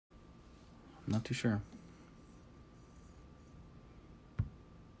Not too sure.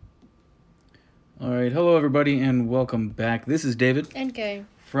 All right, hello everybody, and welcome back. This is David and Kay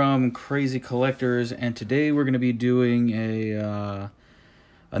from Crazy Collectors, and today we're going to be doing a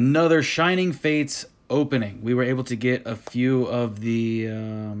another Shining Fates opening. We were able to get a few of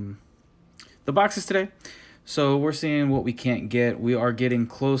the boxes today, so we're seeing what we can't get. We are getting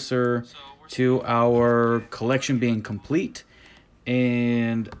closer to our collection being complete,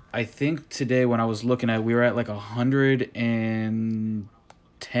 and I think today when I was looking at, we were at like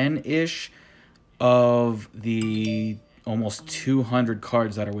 110-ish of the almost 200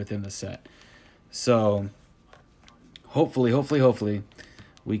 cards that are within the set. So hopefully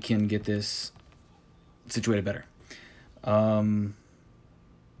we can get this situated better. But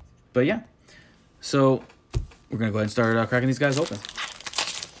yeah, so we're gonna go ahead and start cracking these guys open.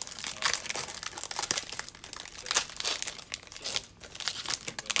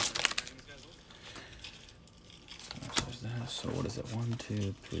 So what is it? 1,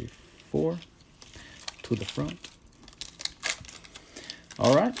 2, 3, 4 to the front.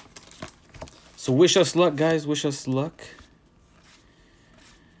 All right. So wish us luck, guys. Wish us luck.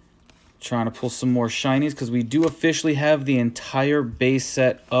 Trying to pull some more shinies because we do officially have the entire base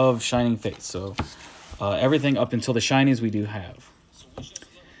set of Shining Fates. So everything up until the shinies we do have.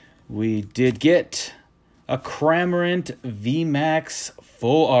 We did get a Cramorant VMAX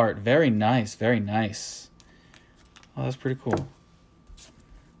full art. Very nice. Very nice. Oh, that's pretty cool.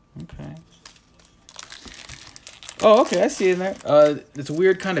 Okay. Oh, okay, I see it in there. It's a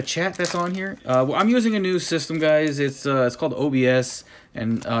weird kind of chat that's on here. Well, I'm using a new system, guys. It's called OBS,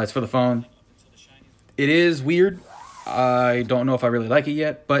 and it's for the phone. It is weird. I don't know if I really like it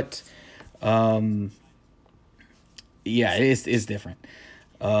yet, but yeah, it is different.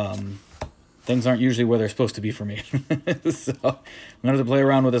 Things aren't usually where they're supposed to be for me. So I'm going to have to play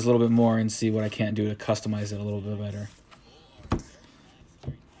around with this a little bit more and see what I can't do to customize it a little bit better.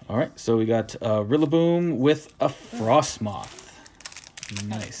 All right, so we got Rillaboom with a Frostmoth.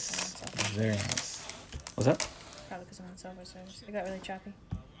 Nice. Very nice. What's that? Probably because I'm on cell phone service. It got really choppy.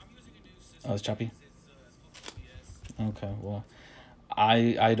 Oh, it's choppy? Okay, well,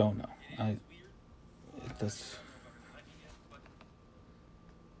 I don't know. It's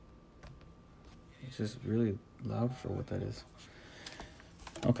just really loud for what that is.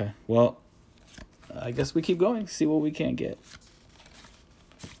 Okay, well, I guess we keep going, see what we can't get.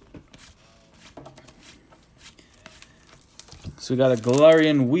 So we got a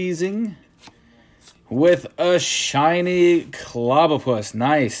Galarian Weezing with a shiny Clobbopus.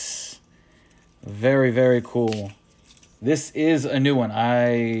 Nice. Very, very cool. This is a new one.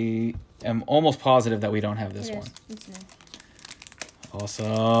 I am almost positive that we don't have this one. It's new.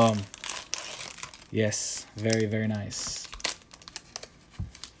 Awesome. Yes, very, very nice.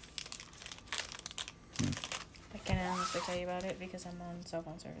 I cannot honestly tell you about it because I'm on cell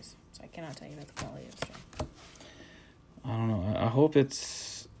phone service, so I cannot tell you about the quality of the stream. I don't know. I hope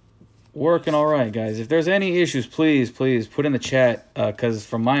it's working all right, guys. If there's any issues, please put in the chat, because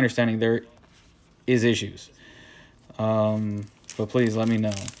from my understanding, there is issues. But please let me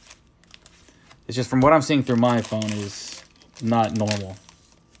know. It's just from what I'm seeing through my phone is not normal.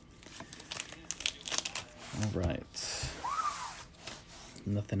 All right.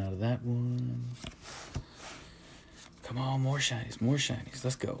 Nothing out of that one. Come on, more shinies, more shinies.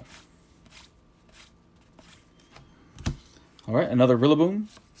 Let's go. All right, another Rillaboom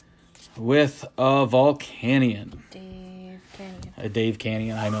with a Volcanion. Dave Canyon. A Dave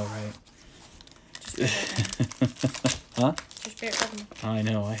Canyon, I know, right? Huh? Just spirit Pokemon. I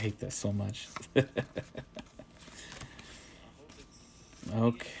know, I hate that so much.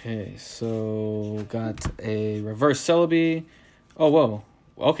 Okay, so got a Reverse Celebi. Oh, whoa.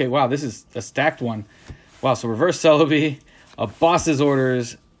 Okay, wow, this is a stacked one. Wow, so Reverse Celebi, a Boss's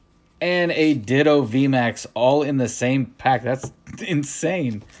Orders, and a Ditto VMAX all in the same pack. That's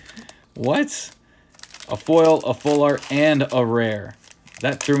insane. What? A foil, a full art, and a rare.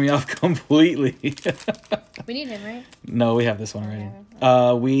 That threw me off completely. We need him, right? No, we have this one already.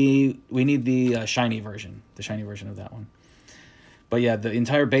 We need the shiny version. The shiny version of that one. But yeah, the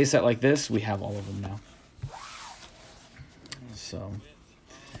entire base set like this, we have all of them now. So,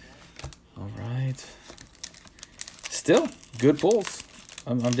 all right. Still, good pulls.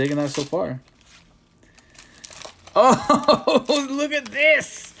 I'm digging that so far. Oh, look at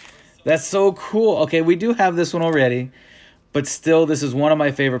this. That's so cool. Okay, we do have this one already. But still, this is one of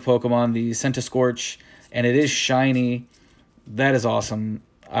my favorite Pokemon, the Scentiscorch. And it is shiny. That is awesome.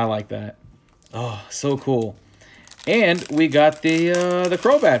 I like that. Oh, so cool. And we got the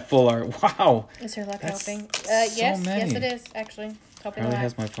Crobat full art. Wow. Is her luck That's helping? so Yes, many. yes it is, actually. Probably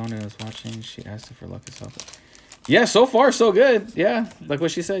has my phone and is watching. She asked if her luck is helping. Yeah, so far so good. Yeah, like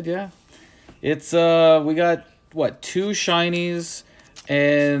what she said. Yeah, it's we got what 2 shinies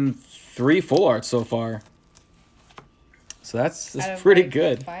and 3 full arts so far. So that's pretty like,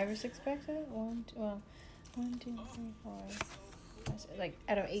 good. 5 or 6 packs. One, 2, 3, 4. Like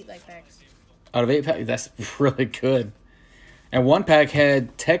out of 8 like packs. Out of 8 packs, that's really good. And 1 pack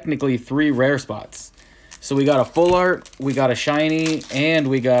had technically 3 rare spots. So we got a full art, we got a shiny, and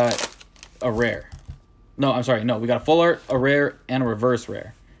we got a rare. No, I'm sorry. No, we got a full art, a rare, and a reverse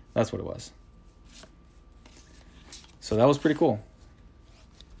rare. That's what it was. So that was pretty cool.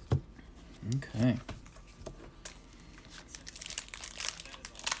 Okay.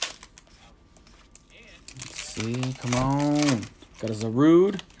 Let's see. Come on. Got a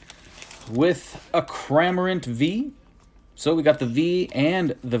Zarude with a Cramorant V. So we got the V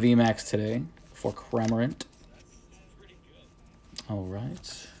and the VMAX today for Cramorant. All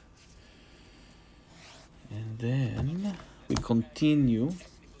right. And then we continue.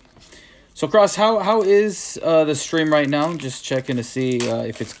 So, Cross, how is the stream right now? Just checking to see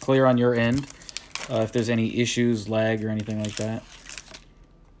if it's clear on your end. If there's any issues, lag, or anything like that.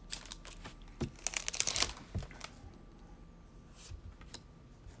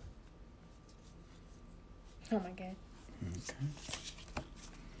 Oh my god. Okay.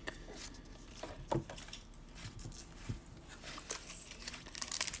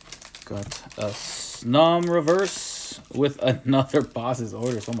 Got a Snom reverse with another boss's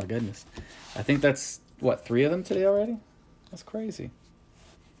orders. Oh my goodness. I think that's, what, 3 of them today already? That's crazy.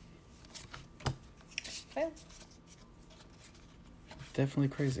 Well. Definitely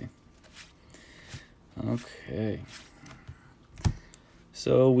crazy. Okay.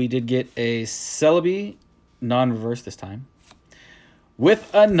 So we did get a Celebi, non-reverse this time,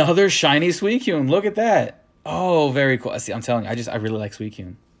 with another shiny Suicune. Look at that. Oh, very cool. See, I'm telling you, I really like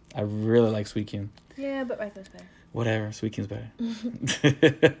Suicune. I really like Suicune. Yeah, but Raiko's better. Whatever, Suicune's better.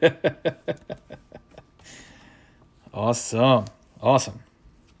 Awesome. Awesome.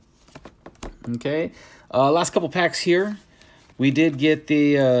 Okay. Last couple packs here. We did get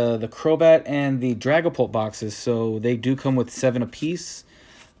the Crobat and the Dragapult boxes, so they do come with 7 apiece,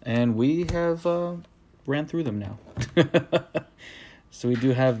 and we have ran through them now. So we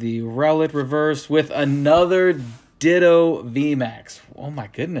do have the Rowlet reverse with another Ditto VMAX. Oh my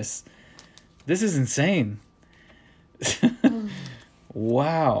goodness. This is insane.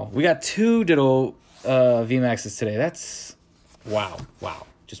 Wow. We got 2 Ditto VMAXs today. That's wow. Wow.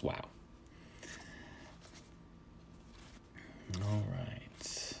 Just wow. All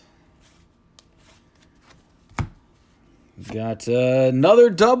right. Got another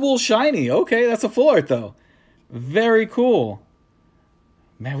double shiny. Okay, that's a full art though. Very cool.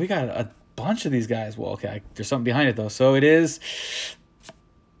 Man, we got a bunch of these guys. Well, okay, there's something behind it though. So it is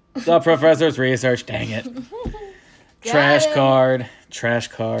the Professor's Research. Dang it. Trash card. Trash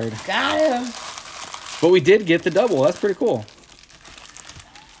card. Got him. But we did get the double. That's pretty cool.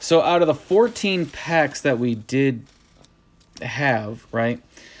 So out of the 14 packs that we did have, right?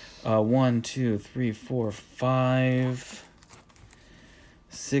 1, 2, 3, 4, 5,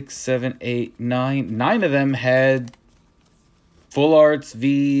 6, 7, 8, 9. 9 of them had full arts,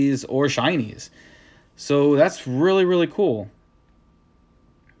 Vs, or shinies. So that's really, really cool.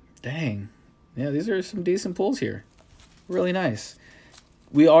 Dang. Yeah, these are some decent pulls here. Really nice.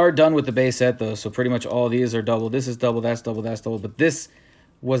 We are done with the base set, though, so pretty much all these are double. This is double, that's double, that's double. But this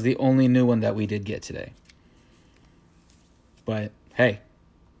was the only new one that we did get today. But, hey,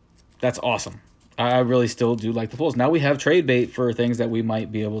 that's awesome. I really still do like the pulls. Now we have trade bait for things that we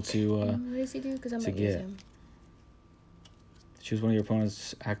might be able to what does he do? Because I'm going to use him. Choose one of your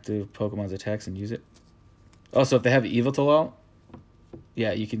opponent's active Pokemon's attacks and use it. Oh, so if they have Yveltal out,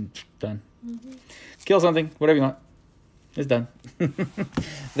 yeah, you can... Done. Mm-hmm. Kill something, whatever you want. It's done.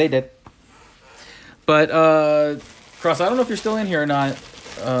 They did. But, Cross, I don't know if you're still in here or not.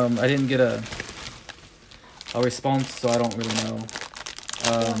 I didn't get a response, so I don't really know.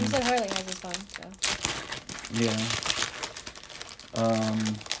 Well, he said Harley has his phone, so. Yeah.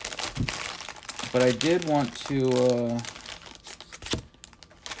 But I did want to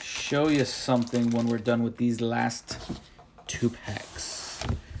show you something when we're done with these last 2 packs.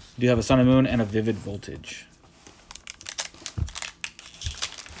 We do have a Sun and Moon and a Vivid Voltage.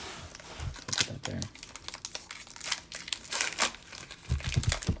 Put that there.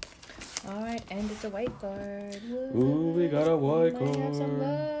 Alright, and it's a white card. What? Ooh, we got a white card. Might have some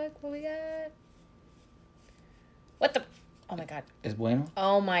luck. What we got? What the? Oh my god. Is bueno?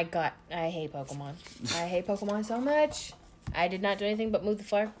 Oh my god. I hate Pokemon. I hate Pokemon so much. I did not do anything but move the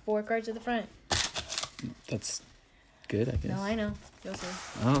 4 cards to the front. That's good, I guess. No, I know. You'll see.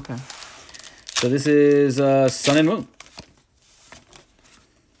 Oh, okay. So this is Sun and Moon.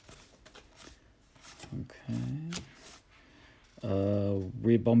 Okay.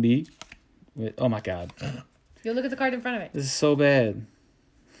 Ribombi. Wait, oh my god. You'll look at the card in front of it. This is so bad.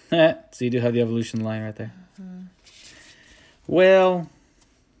 So you do have the evolution line right there. Well,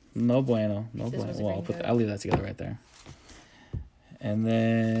 no bueno. No This bueno. was a Well, green code. I'll leave that together right there. And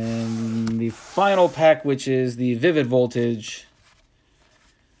then the final pack, which is the Vivid Voltage.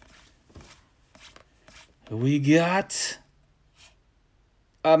 We got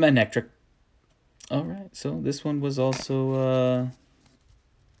a Manectric. All right, so this one was also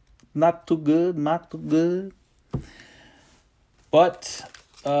not too good, not too good. But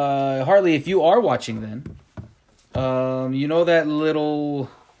Harley, if you are watching, then you know that little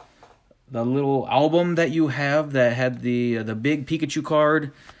album that you have that had the big Pikachu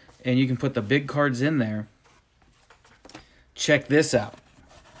card, and you can put the big cards in there. Check this out.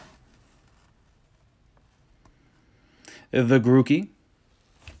 The Grookey.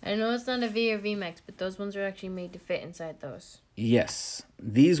 I know it's not a V or VMAX, but those ones are actually made to fit inside those. Yes,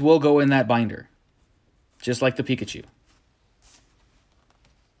 these will go in that binder, just like the Pikachu.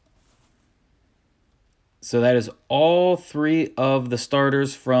 So that is all 3 of the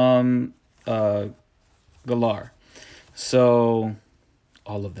starters from Galar. So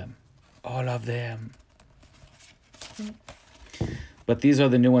all of them. All of them. But these are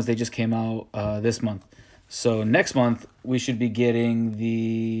the new ones. They just came out this month. So next month, we should be getting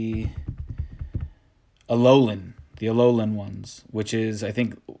the Alolan. The Alolan ones, which is, I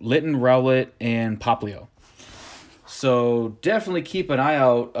think, Litten, Rowlet, and Poplio. So definitely keep an eye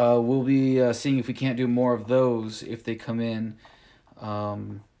out. We'll be seeing if we can't do more of those if they come in.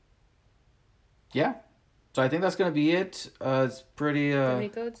 Yeah. So I think that's going to be it. It's pretty... Do you have any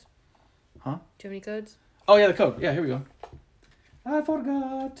codes? Huh? Do you have any codes? Oh, yeah, the code. Yeah, here we go. I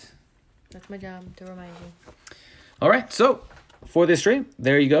forgot. That's my job, to remind you. All right, so for this stream,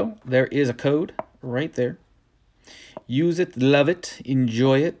 there you go. There is a code right there. Use it, love it,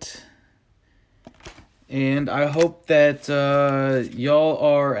 enjoy it. And I hope that y'all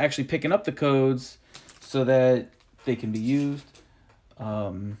are actually picking up the codes so that they can be used.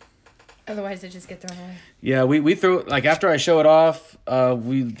 Otherwise, they just get thrown away. Yeah, we throw, like, after I show it off,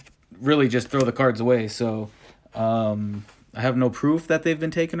 we really just throw the cards away. So I have no proof that they've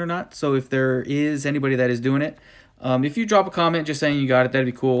been taken or not. So if there is anybody that is doing it, if you drop a comment just saying you got it, that'd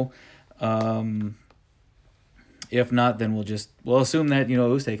be cool. If not, then we'll assume that, you know,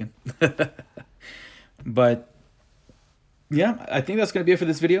 it was taken. But yeah, I think that's going to be it for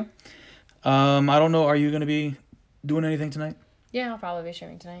this video. I don't know. Are you going to be doing anything tonight? Yeah, I'll probably be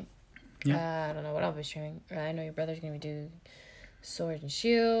streaming tonight. Yeah. I don't know what I'll be streaming. I know your brother's going to do Sword and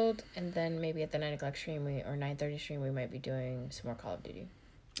Shield, and then maybe at the 9 o'clock stream or 9:30 stream we might be doing some more Call of Duty.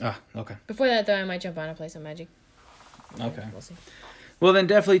 Ah, okay. Before that though, I might jump on and play some Magic. Okay. We'll see. Well, then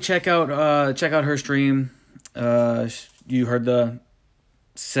definitely check out her stream. You heard the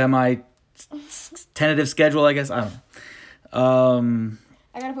semi-tentative schedule, I guess. I don't know.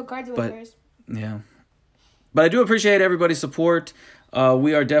 I gotta put cards away but first. yeah, but I do appreciate everybody's support.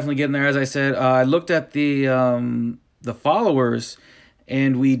 We are definitely getting there. As I said, I looked at the followers,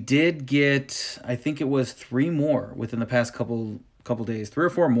 and we did get, I think it was 3 more within the past couple days, 3 or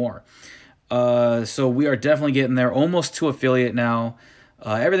 4 more. So we are definitely getting there, almost to affiliate now.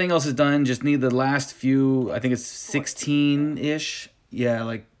 Everything else is done. Just need the last few. I think it's 16-ish. Yeah,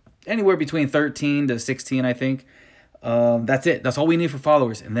 like anywhere between 13 to 16, I think. That's it. That's all we need for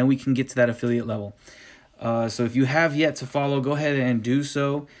followers, and then we can get to that affiliate level. So if you have yet to follow, go ahead and do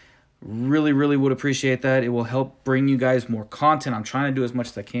so. Really, really would appreciate that. It will help bring you guys more content. I'm trying to do as much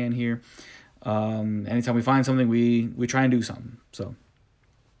as I can here. Anytime we find something, we try and do something. So,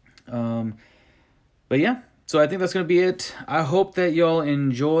 but yeah, so I think that's going to be it. I hope that y'all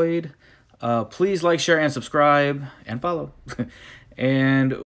enjoyed. Please like, share, and subscribe, and follow.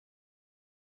 And